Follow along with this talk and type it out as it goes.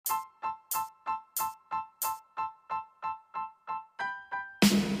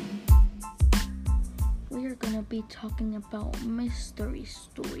be talking about mystery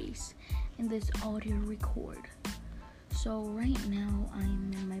stories in this audio record. So right now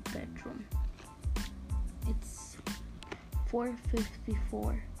I'm in my bedroom. It's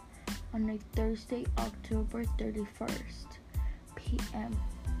 4:54 on a Thursday, October 31st p.m.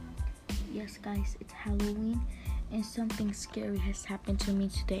 Yes guys, it's Halloween and something scary has happened to me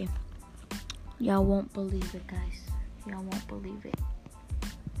today. Y'all won't believe it, guys. Y'all won't believe it.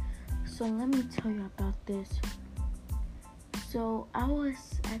 So let me tell you about this. So I was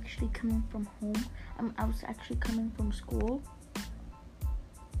actually coming from home. I was actually coming from school,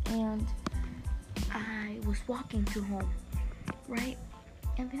 and I was walking to home, right?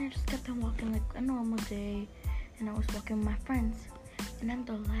 And then I just kept on walking like a normal day, and I was walking with my friends, and I'm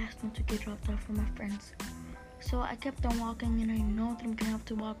the last one to get dropped off from my friends. So I kept on walking, and I know that I'm gonna have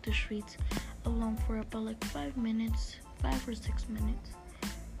to walk the streets alone for about like 5 or 6 minutes,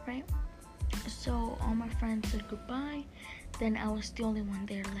 right? So all my friends said goodbye. Then I was the only one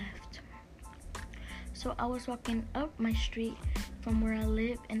there left. So I was walking up my street from where I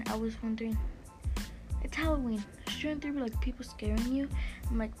live, and I was wondering, it's Halloween. Shouldn't there be like people scaring you?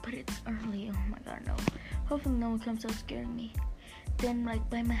 I'm like, but it's early. Oh my god, no. Hopefully no one comes out scaring me. Then like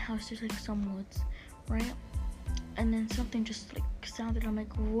by my house there's like some woods, right? And then something just like sounded. I'm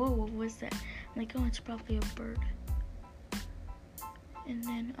like, whoa, what was that? I'm like, oh, it's probably a bird. And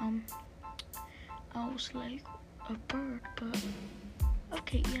then I was like, a bird, but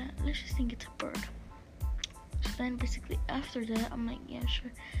okay, yeah, let's just think it's a bird. So then basically after that, I'm like, yeah,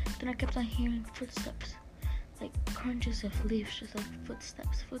 sure. Then I kept on hearing footsteps, like crunches of leaves, just like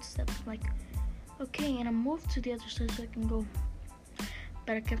footsteps. I'm like, okay, and I moved to the other side so I can go.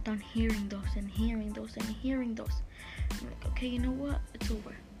 But I kept on hearing those. I'm like, okay, you know what? It's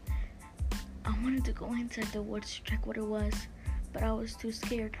over. I wanted to go inside the woods to check what it was, but I was too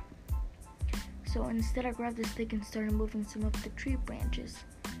scared. So instead I grabbed a stick and started moving some of the tree branches.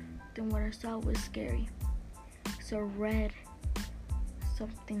 Then what I saw was scary. So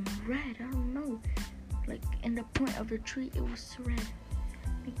something red, I don't know. Like in the point of the tree, it was red.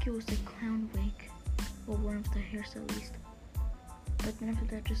 I think it was a clown wig, or one of the hairs at least. But then after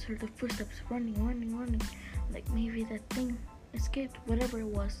that, I just heard the footsteps running. Like maybe that thing escaped, whatever it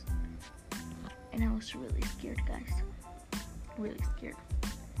was. And I was really scared, guys. Really scared.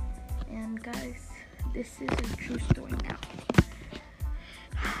 And guys, this is a true story now.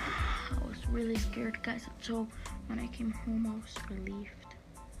 I was really scared, guys. So when I came home, I was relieved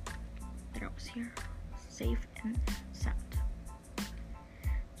that I was here, safe and sound.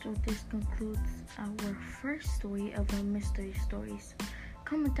 So this concludes our first story of our mystery stories.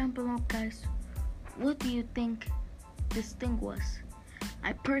 Comment down below, guys. What do you think this thing was?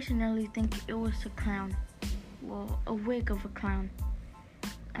 I personally think it was a clown. Well, a wig of a clown.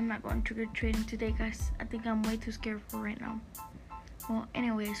 I'm not going trick-or-treating today, guys. I think I'm way too scared for right now. Well,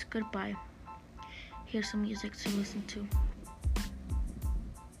 anyways, goodbye. Here's some music to listen to.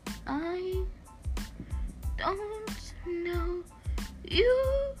 I don't know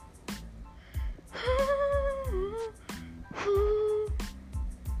you.